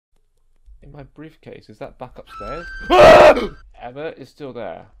in my briefcase? Is that back upstairs? Emma is still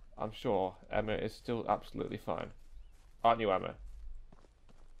there. I'm sure Emma is still absolutely fine. Aren't you, Emma?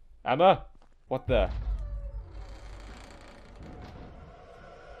 Emma? What the?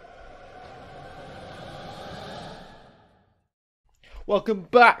 Welcome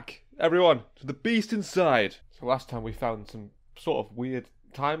back, everyone, to the Beast Inside. So last time we found some sort of weird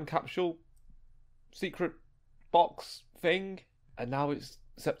time capsule secret box thing, and now it's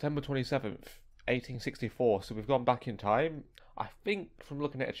September 27th, 1864, so we've gone back in time. I think from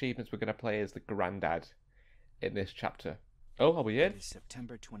looking at achievements we're going to play as the granddad in this chapter. Oh, are we in? It is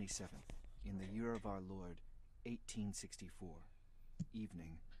September 27th, in the year of our Lord, 1864.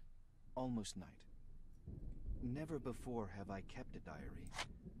 Evening, almost night. Never before have I kept a diary,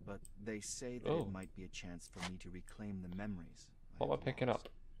 but they say that it might be a chance for me to reclaim the memories. What am I picking up?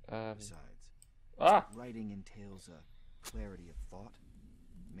 Besides, writing entails a clarity of thought,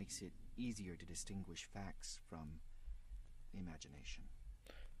 makes it easier to distinguish facts from imagination.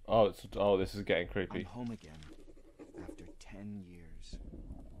 Oh, this is getting creepy. I'm home again after 10 years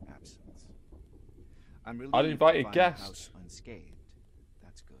absence. I'm relieved I'd invite a to find guest. the house unscathed.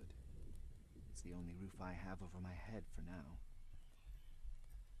 That's good. It's the only roof I have over my head for now.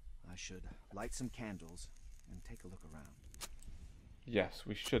 I should light some candles and take a look around. Yes,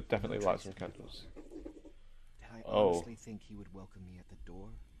 we should definitely light some candles. Did I honestly think he would welcome me at the door?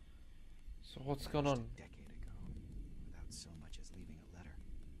 So what's going on? A decade ago, without so much as leaving a letter.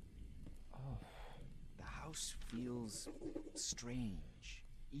 Oh. The house feels strange,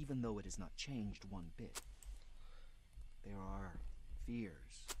 even though it has not changed one bit. There are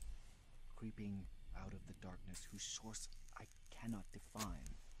fears creeping out of the darkness whose source I cannot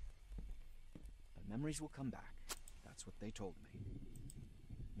define. But memories will come back. That's what they told me.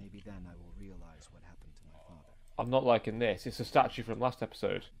 Maybe then I will realize what happened to my father. I'm not liking this. It's a statue from last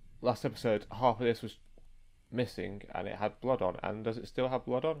episode. Last episode, half of this was missing and it had blood on. And does it still have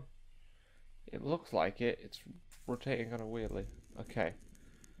blood on? It looks like it. It's rotating kind of weirdly. Okay.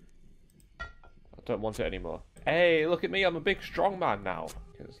 I don't want it anymore. Hey, look at me. I'm a big strong man now.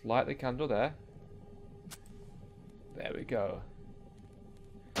 Okay, let's light the candle there. There we go.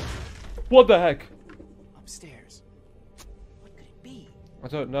 What the heck? Upstairs. What could it be? I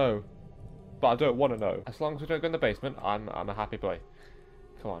don't know. But I don't want to know. As long as we don't go in the basement, I'm a happy boy.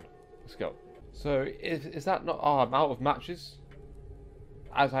 Come on. Let's go. So, is that not... Oh, I'm out of matches.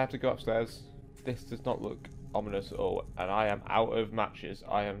 As I have to go upstairs. This does not look ominous at all. And I am out of matches.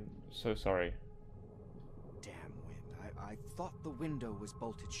 I am so sorry. Damn wind. I thought the window was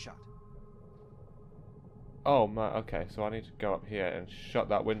bolted shut. Oh, my... Okay, so I need to go up here and shut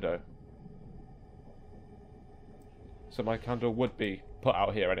that window. So my candle would be put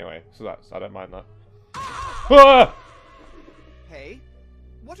out here anyway. So that's... I don't mind that. Ah! Hey,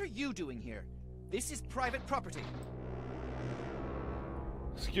 what are you doing here? This is private property.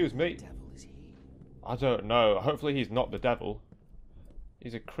 Excuse me. What the devil is he? I don't know. Hopefully he's not the devil.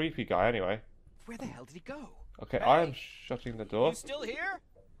 He's a creepy guy anyway. Where the hell did he go? Okay, Hey, I am shutting the door. You still here?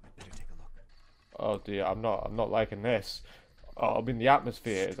 I better take a look. Oh dear, I'm not liking this. Oh, I mean the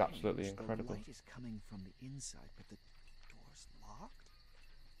atmosphere is absolutely Strange. incredible. The light is coming from the inside, but the door's locked.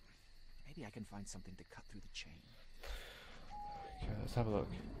 Maybe I can find something to cut through the chain. Okay, let's have a look.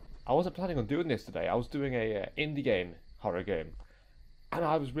 I wasn't planning on doing this today. I was doing a indie game, horror game, and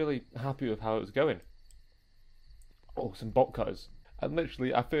I was really happy with how it was going. Oh, some bolt cutters. And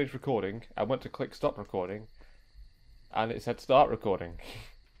literally, I finished recording. I went to click stop recording, and it said start recording.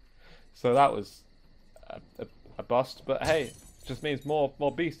 So that was a bust. But hey, it just means more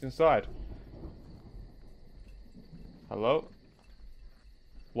beast inside. Hello?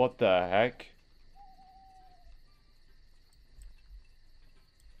 What the heck?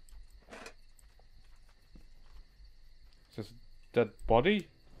 Is this a dead body?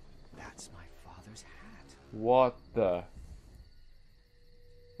 That's my father's hat. What the?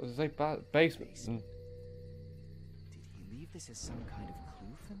 What does it say? Basement. Did he leave this as some kind of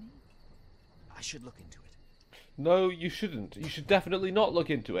clue for me? I should look into it. No, you shouldn't. You should definitely not look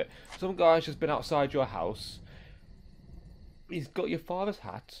into it. Some guy's just been outside your house. He's got your father's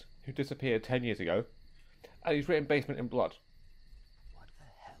hat, who disappeared 10 years ago, and he's written basement in blood. What the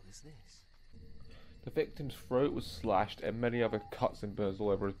hell is this? The victim's throat was slashed, and many other cuts and burns all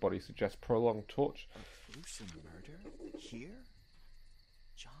over his body suggest prolonged torture. A gruesome murder? Here?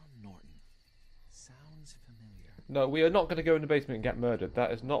 John Norton. Sounds familiar. No, we are not going to go in the basement and get murdered.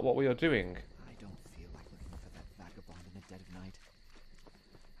 That is not what we are doing. I don't feel like looking for that vagabond in the dead of night.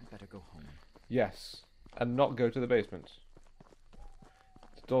 I'd better go home. Yes, and not go to the basement.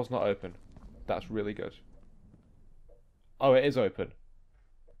 The door's not open. That's really good. Oh, it is open.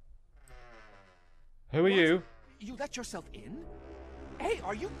 Who are you? You let yourself in? Hey,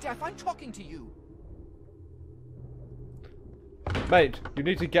 are you deaf? I'm talking to you. Mate, you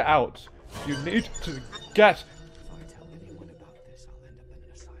need to get out. You need to get... If I tell anyone about this, I'll end up in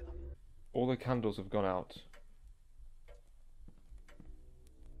an asylum. All the candles have gone out.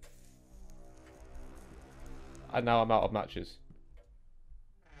 And now I'm out of matches.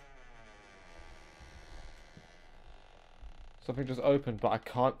 Something just opened, but I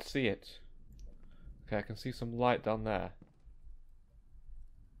can't see it. Okay, I can see some light down there.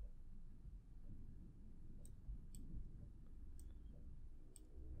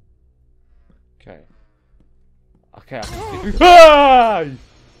 Okay. Okay, I can see... Ah!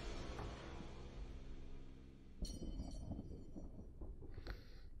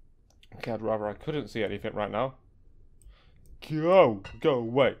 Okay, I'd rather I couldn't see anything right now. Go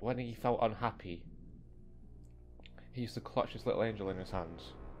away. When he felt unhappy, he used to clutch his little angel in his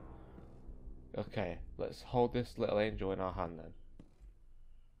hands. Okay, let's hold this little angel in our hand then.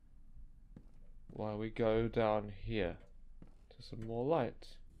 While we go down here to some more light.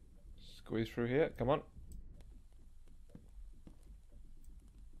 Squeeze through here, come on.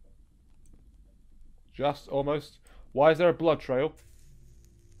 Just almost. Why is there a blood trail?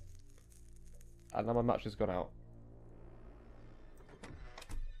 And now my match has gone out.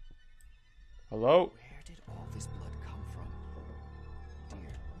 Hello? Where did all this blood come from?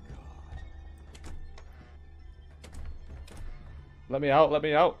 Dear God. Let me out, let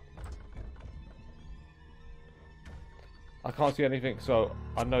me out. I can't see anything, so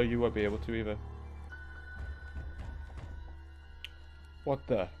I know you won't be able to either. What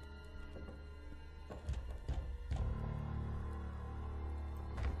the?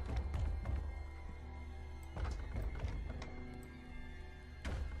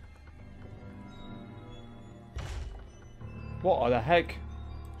 What the heck?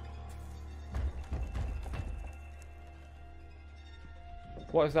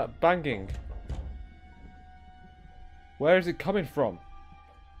 What is that banging? Where is it coming from?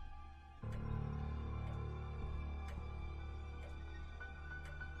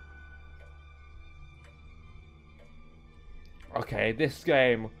 Okay, this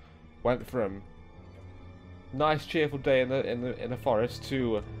game went from nice cheerful day in the forest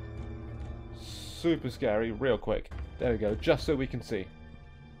to super scary real quick. There we go, just so we can see.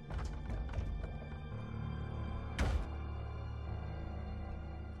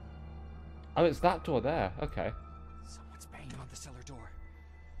 Oh, it's that door there. Okay. Someone's banging on the cellar door.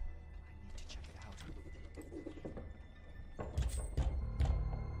 I need to check it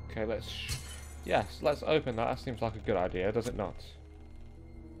out. Okay, yes, let's open that. That seems like a good idea, does it not?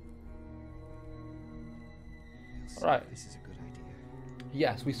 We'll see Alright. if this is a good idea.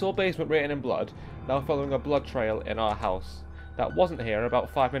 Yes, we saw basement written in blood, now following a blood trail in our house. That wasn't here about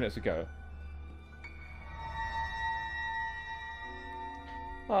 5 minutes ago.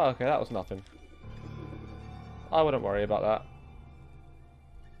 Oh, okay, that was nothing. I wouldn't worry about that.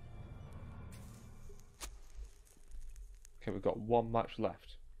 Okay, we've got one match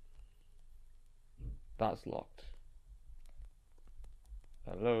left. That's locked.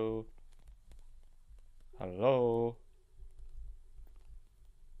 Hello? Hello?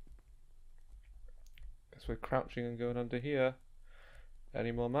 Guess we're crouching and going under here.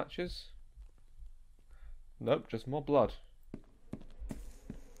 Any more matches? Nope, just more blood.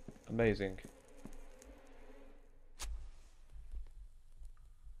 Amazing.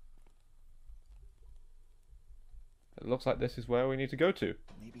 It looks like this is where we need to go to.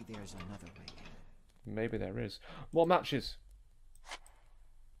 Maybe there's another way in. Maybe there is. More matches.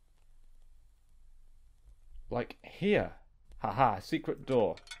 Like here. Haha, secret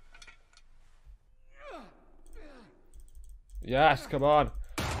door. Yes, come on.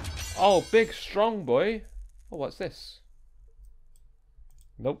 Oh, big strong boy. Oh, what's this?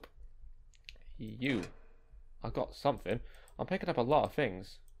 Nope. You. I got something. I'm picking up a lot of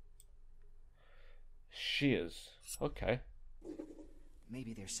things. Shears. Okay.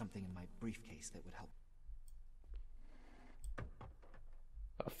 Maybe there's something in my briefcase that would help.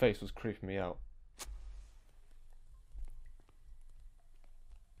 That face was creeping me out.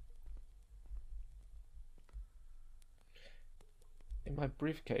 In my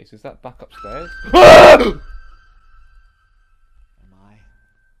briefcase, is that back upstairs? Am I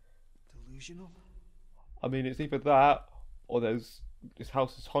delusional? I mean, it's either that, or this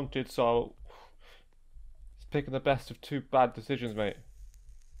house is haunted, so it's picking the best of two bad decisions, mate.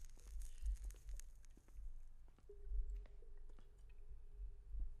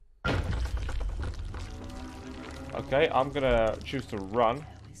 Okay, I'm gonna choose to run. What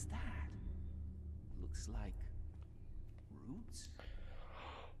the hell is that? Looks like roots.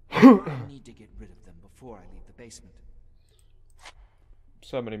 I need to get rid of them before I leave the basement.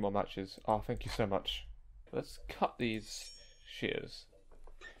 So many more matches. Oh, thank you so much. Let's cut these shears.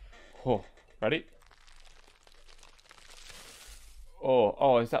 Oh, ready?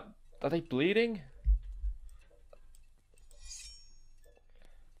 Oh, is that... Are they bleeding?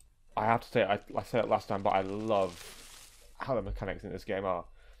 I have to say, I said it last time, but I love how the mechanics in this game are.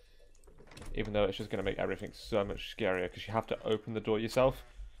 Even though it's just going to make everything so much scarier, because you have to open the door yourself.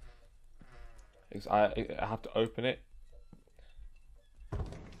 I have to open it.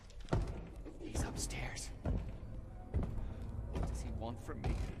 He's upstairs. What does he want from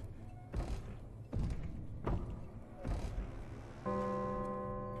me?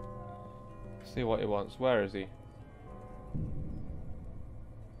 See what he wants. Where is he?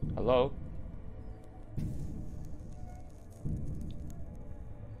 Hello?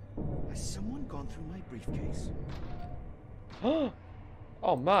 Has someone gone through my briefcase?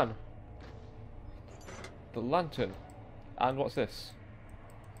 Oh man. The lantern. And what's this?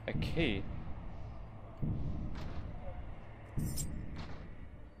 A key.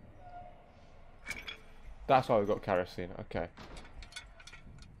 That's why we've got kerosene. Okay.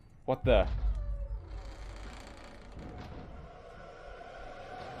 What the?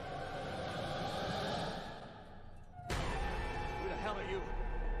 Who the hell are you?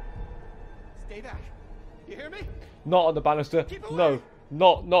 Stay back. You hear me? Not on the banister. Keep away.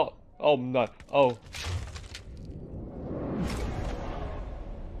 No. Not. Oh no. Oh.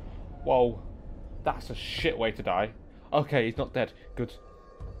 Whoa. That's a shit way to die. Okay, he's not dead. Good.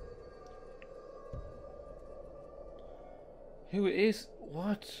 Who is?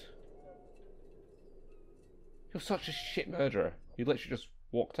 What? You're such a shit murderer. You literally just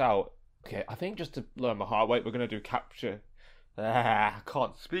walked out. Okay, I think just to learn my heart rate, we're going to do capture. I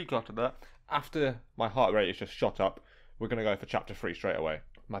can't speak after that. After my heart rate is just shot up, we're going to go for chapter 3 straight away.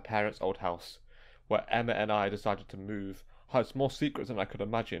 My parents' old house, where Emma and I decided to move, has more secrets than I could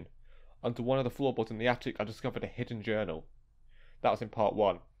imagine. Under one of the floorboards in the attic, I discovered a hidden journal. That was in part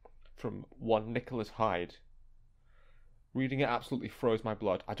 1, from one Nicholas Hyde. Reading it absolutely froze my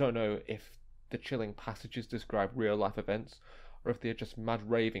blood. I don't know if the chilling passages describe real-life events, or if they're just mad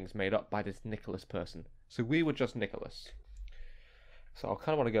ravings made up by this Nicholas person. So we were just Nicholas. So I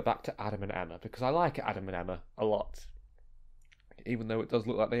kind of want to go back to Adam and Emma, because I like Adam and Emma a lot. Even though it does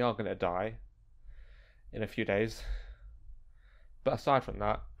look like they are going to die in a few days. But aside from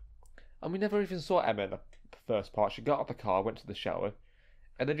that, and we never even saw Emma in the first part. She got out of the car, went to the shower,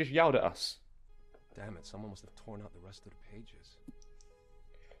 and then just yelled at us. Damn it, someone must have torn out the rest of the pages.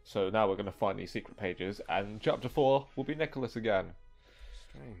 So now we're going to find these secret pages, and chapter 4 will be Nicholas again.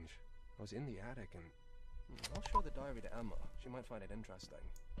 Strange. I was in the attic and... I'll show the diary to Emma. She might find it interesting.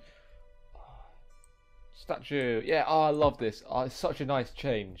 Statue. Yeah, oh, I love this. Oh, it's such a nice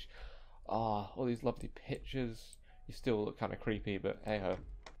change. Ah, all these lovely pictures. You still look kind of creepy, but hey-ho.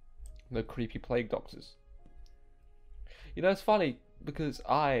 No creepy plague doctors. You know, it's funny, because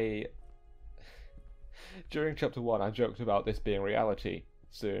during chapter 1, I joked about this being reality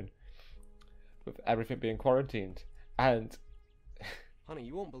soon. With everything being quarantined. And... Honey,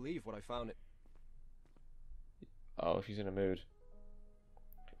 you won't believe what I found it. Oh, she's in a mood.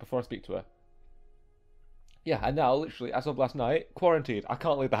 Before I speak to her. Yeah, and now, literally, as of last night, quarantined. I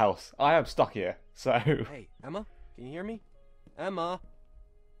can't leave the house. I am stuck here, so... Hey, Emma? Can you hear me? Emma?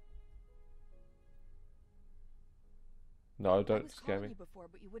 No, don't scare me. I was calling you before,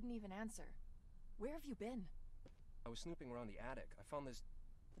 but you wouldn't even answer. Where have you been? I was snooping around the attic. I found this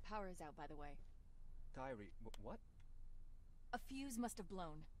The power is out, by the way. diary. What? A fuse must have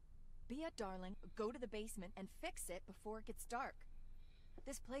blown. Be a darling, go to the basement and fix it before it gets dark.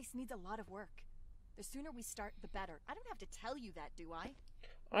 This place needs a lot of work. The sooner we start, the better. I don't have to tell you that, do I?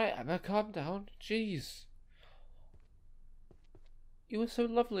 Alright, Emma, calm down. Jeez. You were so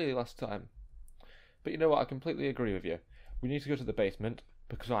lovely last time. But you know what? I completely agree with you. We need to go to the basement,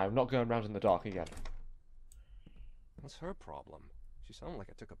 because I am not going around in the dark again. What's her problem? She sounded like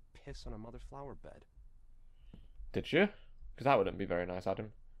I took a piss on a mother flower bed. Did you? Because that wouldn't be very nice,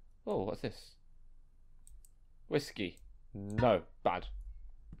 Adam. Oh, what's this? Whiskey. No, bad.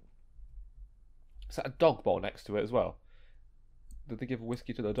 Is that a dog bowl next to it as well? Did they give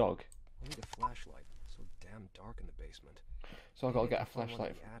whiskey to the dog? I need a flashlight. It's so damn dark in the basement. So I gotta Maybe get I a can find one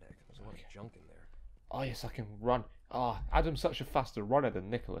flashlight. in the attic. There's a lot of junk in there. Oh yes, I can run. Ah, Adam's such a faster runner than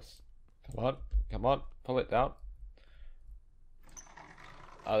Nicholas. Come on, pull it down.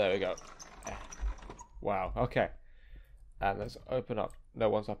 Oh, there we go. Wow, okay. And let's open up. No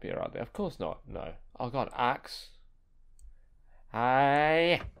one's up here, are there? Of course not. No. Oh god, axe.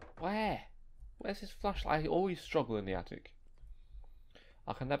 Hey, where? Where's his flashlight? I always struggle in the attic.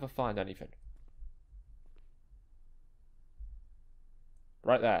 I can never find anything.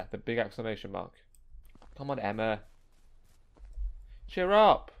 Right there, the big exclamation mark. Come on, Emma. Cheer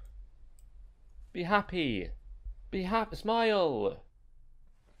up. Be happy. Be happy. Smile.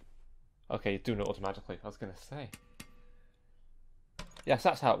 Okay, you're doing it automatically. I was going to say. Yes,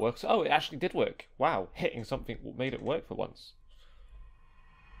 that's how it works. Oh, it actually did work. Wow, hitting something made it work for once.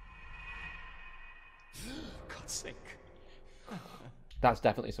 God's sake. That's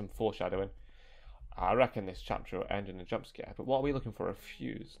definitely some foreshadowing. I reckon this chapter will end in a jump scare. But what are we looking for? A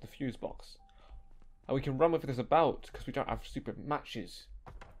fuse. The fuse box. And we can run with this about because we don't have super matches.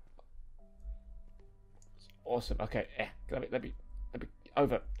 It's awesome. Okay, let me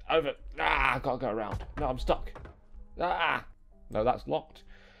over. Ah, I gotta go around. No, I'm stuck. Ah, no, that's locked.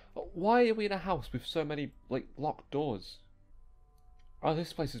 Why are we in a house with so many like locked doors? Oh,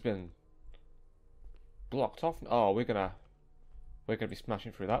 this place has been blocked off. Oh, we're gonna be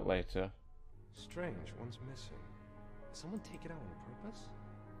smashing through that later. Strange, one's missing. Did someone take it out on purpose?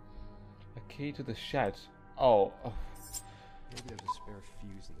 A key to the shed. Oh. Maybe there's a spare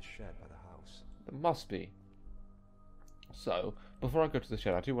fuse in the shed by the house. There must be. So, before I go to the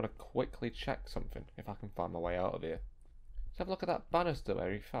shed, I do want to quickly check something, if I can find my way out of here. Let's have a look at that banister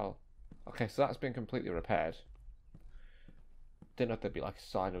where he fell. Okay, so that's been completely repaired. Didn't know if there'd be like a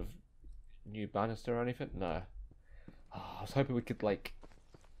sign of new banister or anything. No. Oh, I was hoping we could like...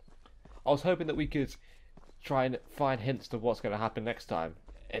 I was hoping that we could try and find hints to what's going to happen next time.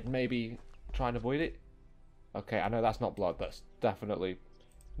 And maybe try and avoid it. Okay, I know that's not blood. That's definitely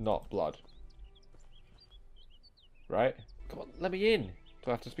not blood. Right? Come on, let me in. Do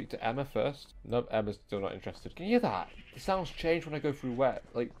I have to speak to Emma first? Nope, Emma's still not interested. Can you hear that? The sounds change when I go through wet,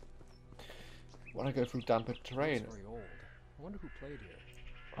 like, when I go through damper terrain. It's very old. I wonder who played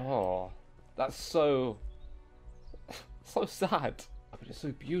here. Oh, that's so sad. But it's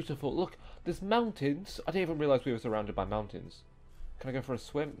so beautiful. Look, there's mountains. I didn't even realise we were surrounded by mountains. Can I go for a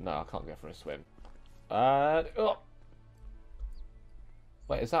swim? No, I can't go for a swim. Oh.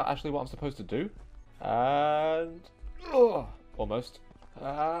 Wait, is that actually what I'm supposed to do? And... oh, almost.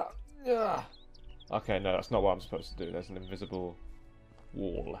 Yeah. Okay, no, that's not what I'm supposed to do. There's an invisible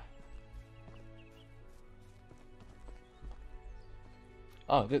wall.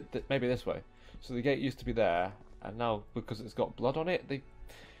 Oh, maybe this way. So the gate used to be there, and now, because it's got blood on it, they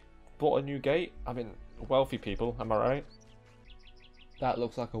bought a new gate. I mean, wealthy people, am I right? That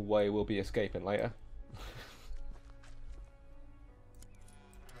looks like a way we'll be escaping later.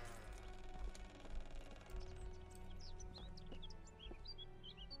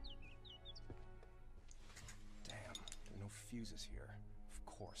 Damn, there are no fuses here. Of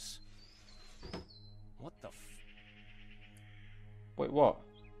course. What the f... Wait, what?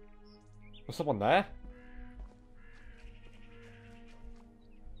 Was someone there?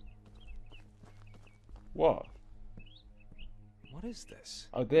 What? What is this?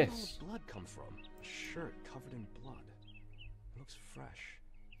 Oh, Where did all this. the blood come from? A shirt covered in blood. It looks fresh.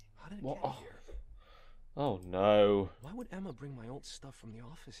 How did it What? get here? Oh no. Why would Emma bring my old stuff from the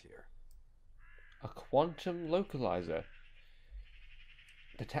office here? A quantum localizer.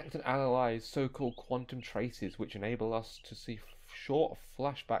 Detect and analyze so-called quantum traces which enable us to see short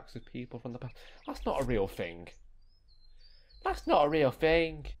flashbacks of people from the past. That's not a real thing. That's not a real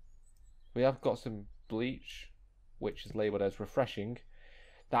thing. We have got some bleach, which is labelled as refreshing.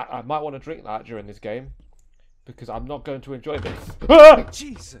 That I might want to drink that during this game, because I'm not going to enjoy this. Ah!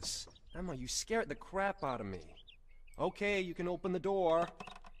 Jesus! Emma, you scared the crap out of me. Okay, you can open the door.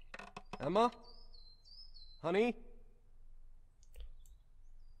 Emma? Honey?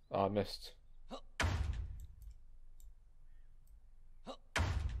 Oh, I missed.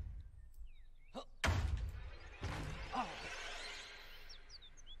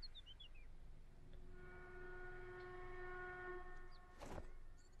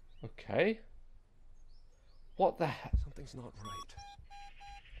 Okay. What the heck? Something's not right.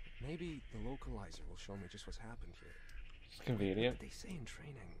 Maybe the localizer will show me just what's happened here. It's convenient. What did they say in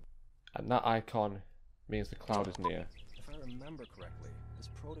training? And that icon means the cloud is near. If I remember correctly, this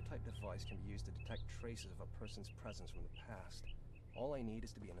prototype device can be used to detect traces of a person's presence from the past. All I need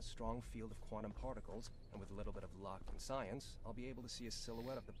is to be in a strong field of quantum particles, and with a little bit of luck and science, I'll be able to see a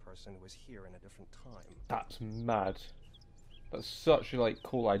silhouette of the person who was here in a different time. That's mad. That's such a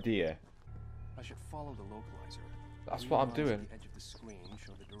cool idea. I should follow the localizer. That's Green what I'm lines at doing. the edge of the screen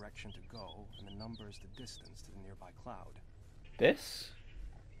show the direction to go, and the number is the distance to the nearby cloud. This?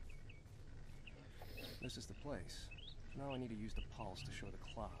 This is the place. Now I need to use the pulse to show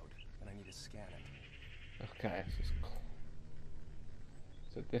the cloud, and I need to scan it. Okay.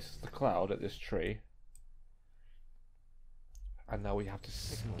 So this is the cloud at this tree. And now we have to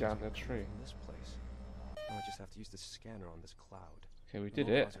scan the tree. In this place. Now I just have to use the scanner on this cloud. Okay, we The did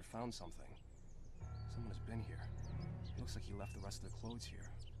it. localizer found something. Someone has been here. It looks like he left the rest of the clothes here,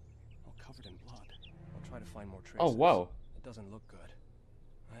 all covered in blood. I'll try to find more traces. Oh, wow. It doesn't look good.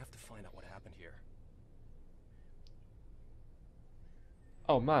 I have to find out what happened here.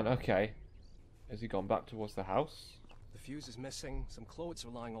 Oh man, okay. Has he gone back towards the house? The fuse is missing, some clothes are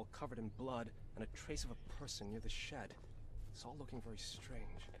lying all covered in blood, and a trace of a person near the shed. It's all looking very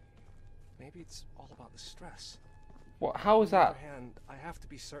strange. Maybe it's all about the stress. What? How is On the that? other hand, I have to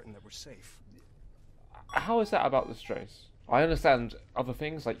be certain that we're safe. How is that about the stress? I understand other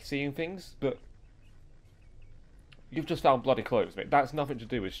things, like seeing things, but you've just found bloody clothes, mate. That's nothing to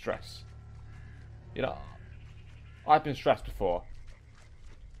do with stress. You know, I've been stressed before,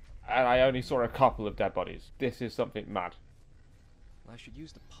 and I only saw a couple of dead bodies. This is something mad. I should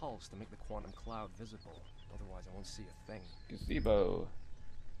use the pulse to make the quantum cloud visible. Otherwise, I won't see a thing. Gazebo.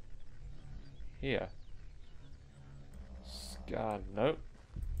 Here. Scan. Nope.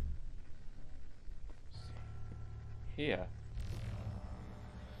 Here.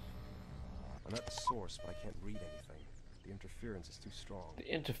 I'm at the source, but I can't read anything. The interference is too strong. The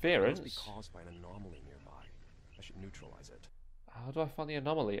It must be interference? caused by an anomaly nearby. I should neutralize it. How do I find the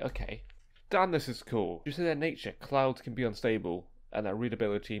anomaly? Okay. Dan, this is cool. You say their nature, clouds can be unstable, and their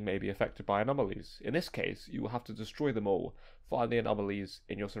readability may be affected by anomalies. In this case, you will have to destroy them all. Find the anomalies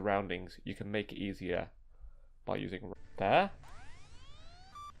in your surroundings. You can make it easier by using... There?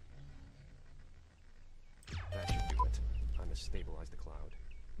 That should do it. Time to stabilize the cloud.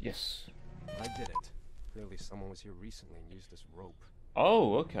 Yes. I did it. Clearly someone was here recently and used this rope.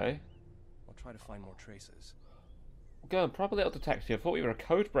 Oh, okay. I'll try to find more traces. Going proper little detective. I thought you were a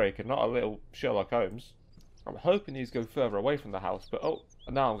code breaker, not a little Sherlock Holmes. I'm hoping these go further away from the house, but oh,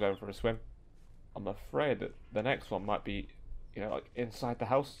 now I'm going for a swim. I'm afraid that the next one might be, you know, like inside the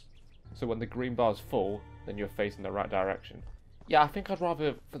house. So when the green bar's full, then you're facing the right direction. Yeah, I think I'd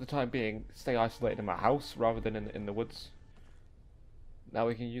rather, for the time being, stay isolated in my house rather than in the woods. Now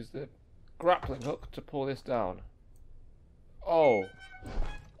we can use the grappling hook to pull this down. Oh,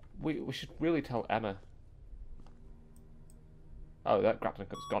 we should really tell Emma. Oh, that grappling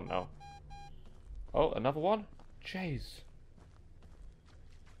hook's gone now. Oh, another one? Jeez.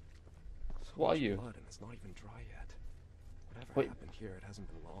 So What are much you? blood and it's not even dry yet. Whatever Wait. happened here, it hasn't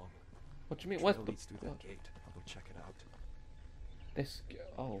been long. What do you mean? Trail Where's the leads through that gate. I'll go check it out. this?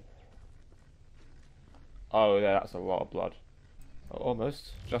 Oh. Oh, yeah, that's a lot of blood. Oh,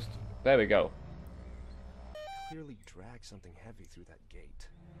 almost. Just there we go. Clearly dragged something heavy through that gate.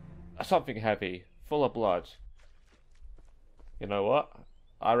 Something heavy, full of blood. You know what?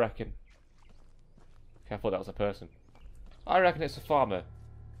 I reckon. Okay, I thought that was a person. I reckon it's a farmer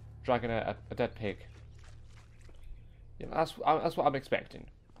dragging a dead pig. Yeah, that's what I'm expecting.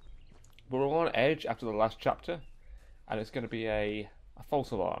 We're all on edge after the last chapter, and it's going to be a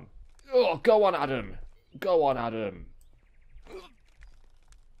false alarm. Oh, go on, Adam! Go on, Adam!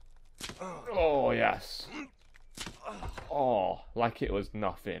 Oh, yes. Oh, like it was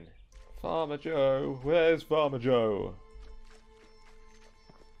nothing. Farmer Joe, where's Farmer Joe?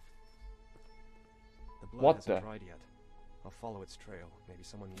 The blood What hasn't the? dried yet. I'll follow its trail. Maybe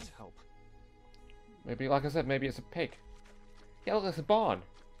someone needs help. Maybe, like I said, maybe it's a pig. Yeah, look, it's a barn.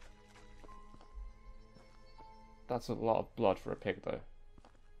 That's a lot of blood for a pig, though.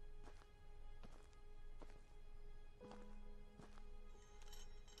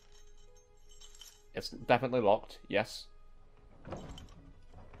 It's definitely locked, yes.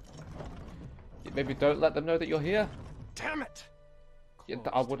 Maybe don't let them know that you're here. Damn it! Yeah, Closed.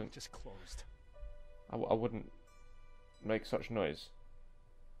 I wouldn't. Just closed. I wouldn't make such noise.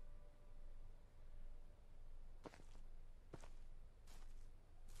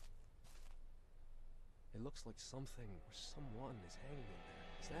 It looks like something or someone is hanging in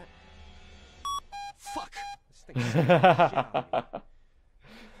there. Is that? Fuck! This thing scared the shit out of me.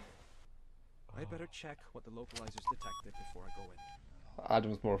 I better check what the localizers detected before I go in.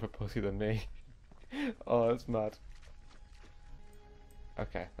 Adam's more of a pussy than me. Oh, that's mad.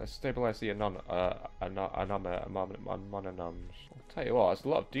 Okay, let's stabilize the mononums. I'll tell you what, it's a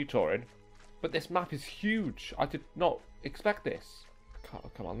lot of detouring. But this map is huge. I did not expect this.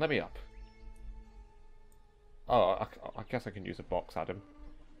 Come on, let me up. Oh, I guess I can use a box, Adam.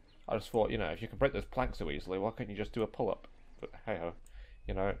 I just thought, you know, if you can break those planks so easily, why can't you just do a pull-up? But hey-ho,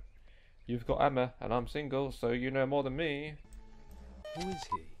 you know, you've got Emma, and I'm single, so you know more than me. Who is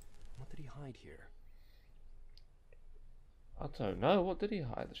he? What did he hide here? I don't know, what did he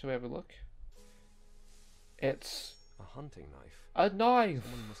hide? Shall we have a look? It's A hunting knife. a knife!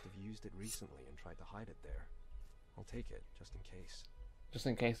 Someone must have used it recently and tried to hide it there. I'll take it, just in case. Just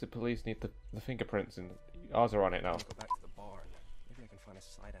in case the police need the fingerprints, and ours are on it now. I'll go back to the barn. Maybe I can find a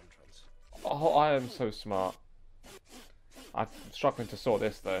side entrance. Oh, I am so smart. I'm struggling to sort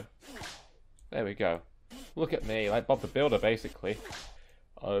this though. There we go. Look at me, like Bob the Builder, basically.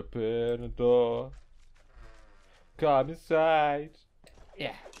 Open the door. Come inside.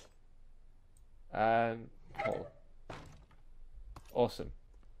 Yeah. And pull. Awesome.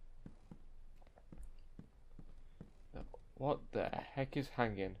 What the heck is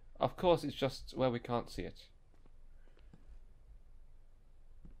hanging? Of course, it's just where we can't see it.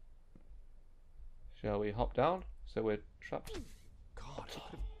 Shall we hop down? So we're trapped. God, who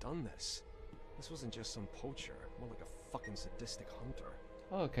could have done this? This wasn't just some poacher, more like a fucking sadistic hunter.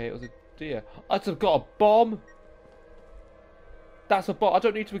 Okay, it was a deer. I've got a bomb! That's a bomb. I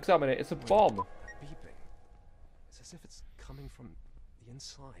don't need to examine it. It's a bomb. That beeping. It's as if it's coming from the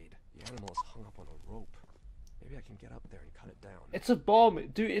inside. The animal is hung up on a rope. Maybe I can get up there and cut it down. It's a bomb.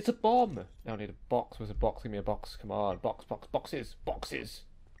 Dude, it's a bomb. Now I need a box. Where's a box? Give me a box. Come on. Box, box, boxes. Boxes.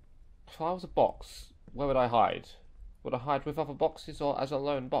 If I was a box, where would I hide? Would I hide with other boxes or as a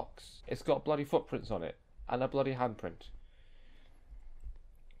lone box? It's got bloody footprints on it. And a bloody handprint.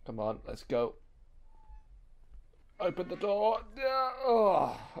 Come on, let's go. Open the door.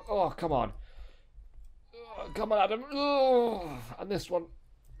 Oh, come on. Come on, Adam. And this one.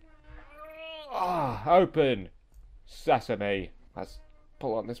 Open. Sesame. Let's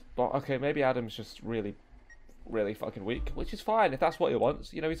pull on this box. Okay, maybe Adam's just really fucking weak. Which is fine if that's what he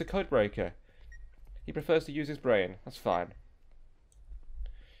wants. You know, he's a code breaker. He prefers to use his brain. That's fine.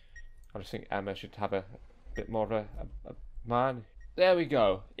 I just think Emma should have a bit more of a man. There we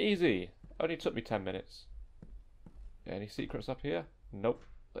go. Easy. Only took me 10 minutes. Any secrets up here? Nope.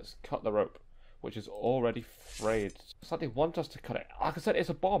 Let's cut the rope, which is already frayed. It's like they want us to cut it. Like I said, it's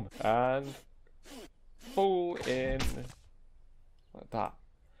a bomb. And fall in like that.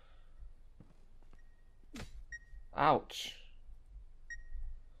 Ouch.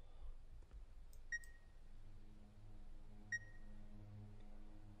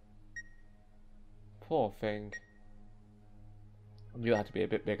 Poor thing. I knew it had to be a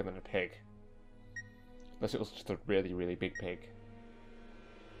bit bigger than a pig. Unless it was just a really big pig.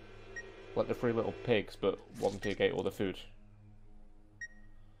 Like the 3 little pigs, but one pig ate all the food.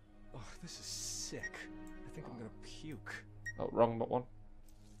 Oh, this is sick. I think I'm gonna puke. Oh, wrong one.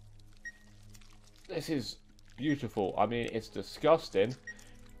 This is beautiful. I mean, it's disgusting,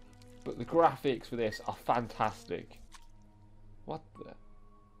 but the graphics for this are fantastic. What the...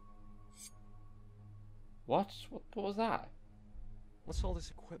 What was that? What's all this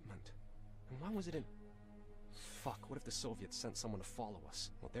equipment? And why was it in... Fuck, what if the Soviets sent someone to follow us?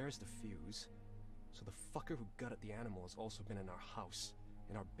 Well, there's the fuse. So the fucker who gutted the animal has also been in our house.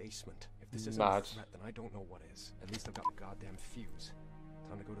 In our basement. If this isn't a threat, then I don't know what is. At least I've got the goddamn fuse.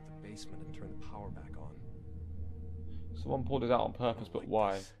 Time to go to the basement and turn the power back on. Someone pulled it out on purpose, but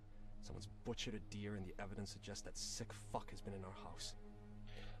why? This. Someone's butchered a deer and the evidence suggests that sick fuck has been in our house.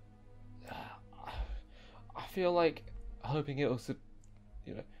 I feel like hoping it was,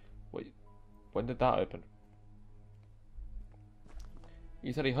 you know, wait, when did that open?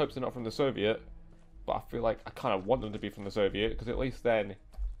 He said he hopes they're not from the Soviet, but I feel like I kind of want them to be from the Soviet, because at least then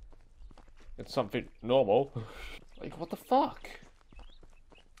it's something normal. Like, what the fuck?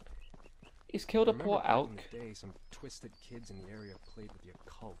 He's killed a poor elk. Back in the day, some twisted kids in the area played with the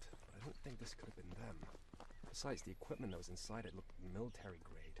occult, but I don't think this could have been them. Besides, the equipment that was inside it looked military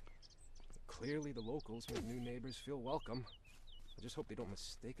grade. Clearly, the locals made new neighbors feel welcome. I just hope they don't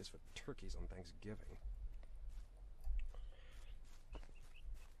mistake us for turkeys on Thanksgiving.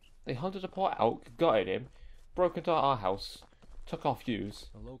 They hunted a poor elk, gutted him, broke into our house, took our fuse.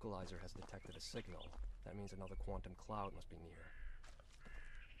 The localizer has detected a signal. That means another quantum cloud must be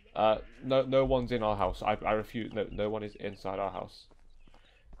near. No one's in our house. I refuse. No one is inside our house.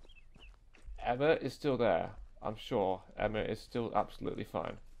 Emma is still there. I'm sure Emma is still absolutely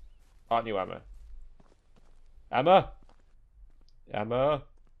fine. Aren't you, Emma? Emma? Emma?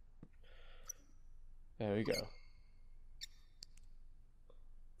 There we go.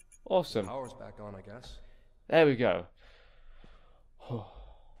 Awesome. Power's back on, I guess. There we go.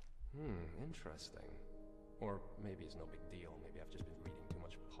 Interesting. Or maybe it's no big deal. Maybe I've just been reading too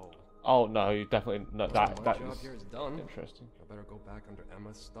much Poe. Oh no, you definitely no. My That job is here is done. interesting. I better go back under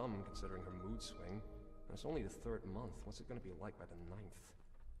Emma's thumb, considering her mood swing. And it's only the 3rd month. What's it going to be like by the 9th?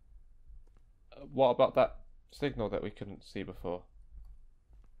 What about that signal that we couldn't see before?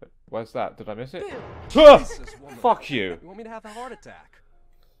 Where's that? Did I miss it? Jesus, woman. Fuck you! You want me to have a heart attack?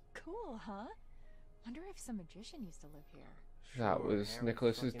 Cool, huh? Wonder if some magician used to live here. That Sure, was Harry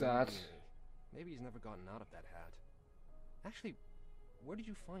Nicholas's fucking dad. Houdini. Maybe he's never gotten out of that hat. Actually, where did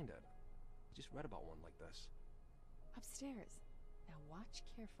you find it? I just read about one like this. Upstairs. Now watch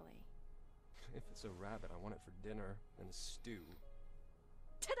carefully. If it's a rabbit, I want it for dinner and a stew.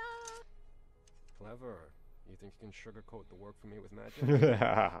 Ta-da! Clever. You think you can sugarcoat the work for me with magic?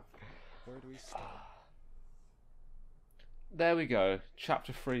 Where do we start? There we go.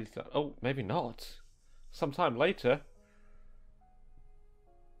 Chapter 3's done. Oh, maybe not. Sometime later.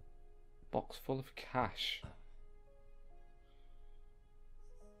 Box full of cash.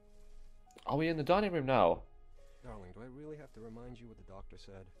 Are we in the dining room now? Darling, do I really have to remind you what the doctor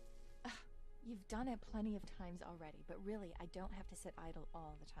said? You've done it plenty of times already, but really, I don't have to sit idle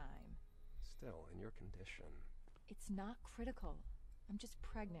all the time. Still, in your condition. It's not critical. I'm just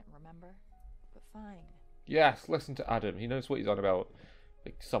pregnant, remember? But fine. Yes, listen to Adam. He knows what he's on about,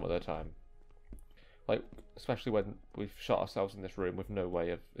 like, some of the time. Like, especially when we've shot ourselves in this room with no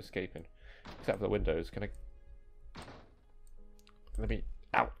way of escaping. Except for the windows. Can I... Let me...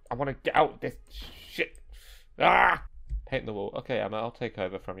 Out! I want to get out this shit! Ah! Paint the wall. Okay, Emma, I'll take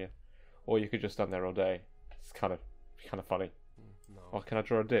over from you. Or you could just stand there all day. It's kind of funny. No. Or can I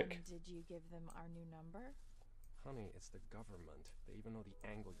draw a dick? And did you give them our new number? Honey, it's the government. They even know the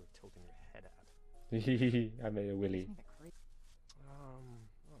angle you're tilting your head at. I made a willy. Gives me the creep.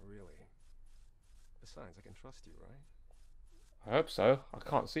 Not really. Besides, I can trust you, right? I hope so. I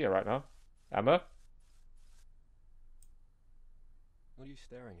can't see her right now. Emma? What are you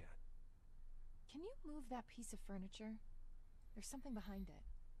staring at? Can you move that piece of furniture? There's something behind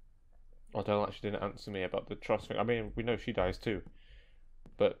it. Adele actually didn't answer me about the trust thing. I mean, we know she dies too.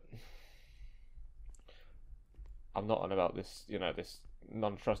 But I'm not on about this, you know, this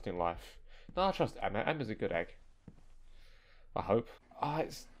non-trusting life. No, I trust Emma. Emma's a good egg. I hope. Ah,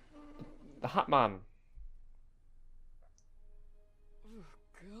 it's the Hat Man. Oh,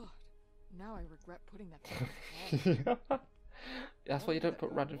 God. Now I regret putting that thing on the wall. That's why you don't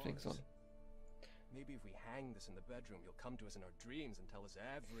put random things on. Maybe if we hang this in the bedroom, you'll come to us in our dreams and tell us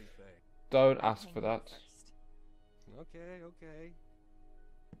everything. Don't ask for that. First. Okay.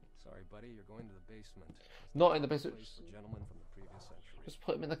 Sorry, buddy, you're going to the basement. Not in the basement. Place for gentlemen from the previous century. Just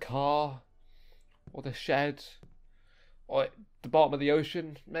put him in the car. Or the shed. Or the bottom of the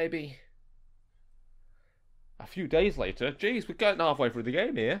ocean, maybe. A few days later. Jeez, we're getting halfway through the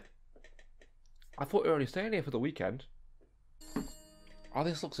game here. I thought we were only staying here for the weekend. Oh,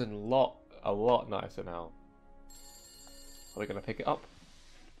 this looks a lot nicer now. Are we going to pick it up?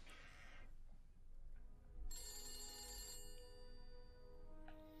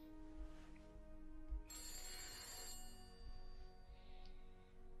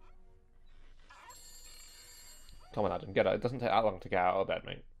 Come on, Adam, get out. It doesn't take that long to get out of bed,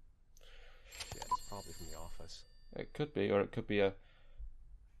 mate. Shit, it's probably from the office. It could be, or it could be a...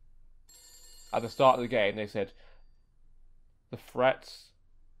 At the start of the game, they said the threats,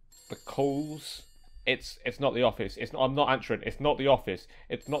 the calls. It's not the office. It's not. I'm not answering. It's not the office.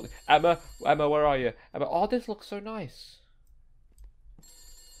 It's not. Emma, where are you? Emma. Oh, this looks so nice.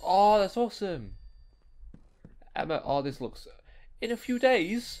 Oh, that's awesome. Emma. Oh, this looks. In a few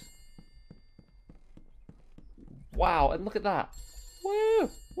days. Wow, and look at that. Woo!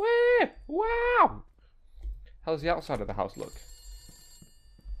 Wow! How does the outside of the house look?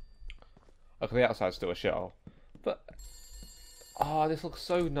 Okay, the outside's still a shell. But, oh, this looks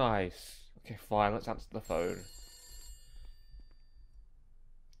so nice. Okay, fine, let's answer the phone.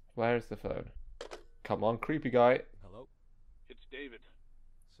 Where is the phone? Come on, creepy guy. Hello? It's David.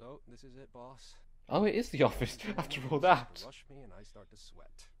 So, this is it, boss? Oh, it is the office, after all that. Rush me and I start to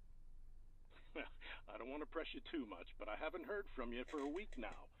sweat. Well, I don't want to press you too much, but I haven't heard from you for a week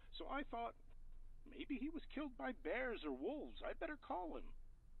now. So I thought, maybe he was killed by bears or wolves. I'd better call him.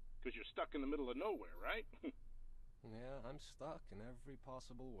 Because you're stuck in the middle of nowhere, right? Yeah, I'm stuck in every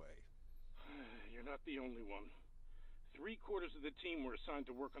possible way. You're not the only one. 3/4 of the team were assigned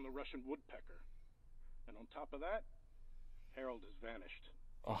to work on the Russian woodpecker. And on top of that, Harold has vanished.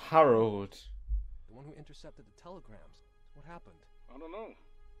 Oh, Harold. The one who intercepted the telegrams. What happened? I don't know.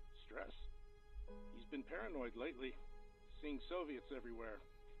 Stress. He's been paranoid lately, seeing Soviets everywhere.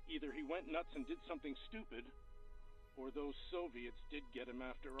 Either he went nuts and did something stupid, or those Soviets did get him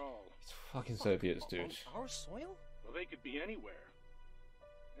after all. It's fucking Soviets, dude. On our soil? Well, they could be anywhere.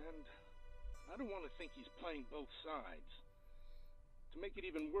 And I don't want to think he's playing both sides. To make it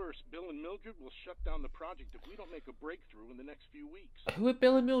even worse, Bill and Mildred will shut down the project if we don't make a breakthrough in the next few weeks. Who are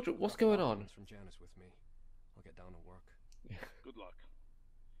Bill and Mildred? What's going on? From Janice with me. I'll get down to work. Good luck.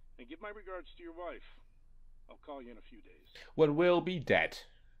 And give my regards to your wife. I'll call you in a few days. When we'll be dead.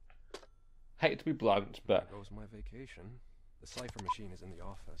 Hate to be blunt, but... There goes my vacation. The cipher machine is in the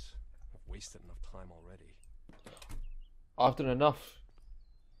office. I've wasted enough time already. I've done enough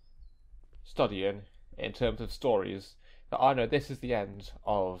studying in terms of stories that I know this is the end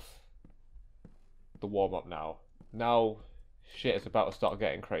of the warm-up now. Now shit is about to start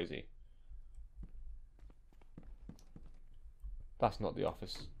getting crazy. That's not the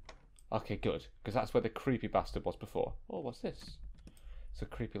office. Okay, good, because that's where the creepy bastard was before. Oh, what's this? It's a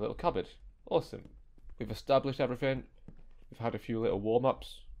creepy little cupboard. Awesome. We've established everything. We've had a few little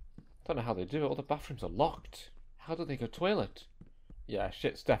warm-ups. Don't know how they do it. All the bathrooms are locked. How do they go toilet? Yeah,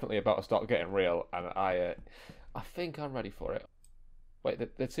 shit's definitely about to start getting real, and I think I'm ready for it.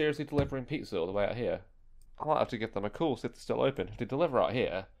 Wait, they're seriously delivering pizza all the way out here? I might have to give them a call, see if they're still open. If they deliver out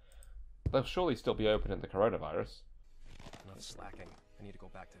here, they'll surely still be open in the coronavirus. Enough slacking. I need to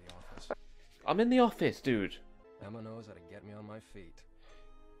go back to the office. I'm in the office, dude. Emma knows how to get me on my feet.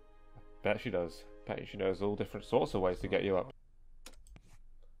 Bet she does. Bet she knows all different sorts of ways to get you up.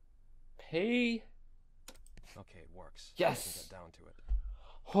 P. Okay, it works. Yes! I can get down to it.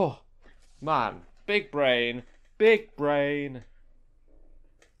 Oh, man. Big brain. Big brain.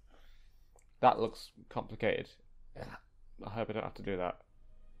 That looks complicated. I hope I don't have to do that.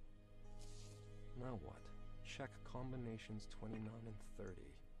 Now what? Check combinations 29 and 30.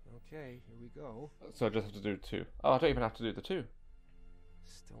 Okay, here we go. So I just have to do 2. Oh, I don't even have to do the 2.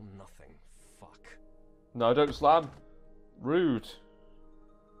 Still nothing. Fuck. No, don't slam. Rude.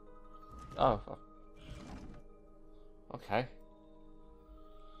 Oh. Okay.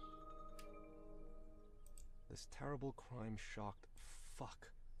 This terrible crime shocked. Fuck.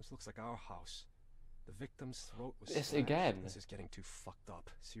 This looks like our house. The victim's throat was This slashed. again. This is getting too fucked up.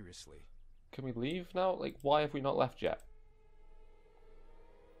 Seriously. Can we leave now? Like, why have we not left yet?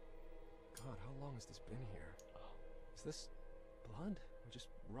 God, how long has this been here? Is this blood or just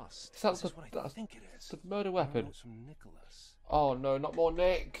rust? Is that This is what I think it is. the murder weapon? Notes from Nicholas. Oh no, not more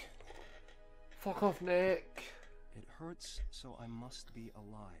Nick. Fuck off, Nick. It hurts, so I must be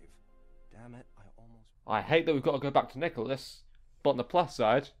alive. Damn it, I almost... I hate that we've got to go back to Nicholas, but on the plus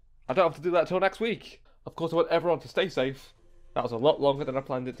side, I don't have to do that till next week. Of course, I want everyone to stay safe. That was a lot longer than I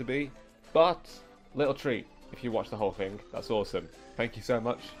planned it to be, but little treat if you watch the whole thing. That's awesome. Thank you so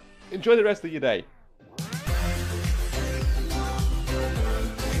much. Enjoy the rest of your day.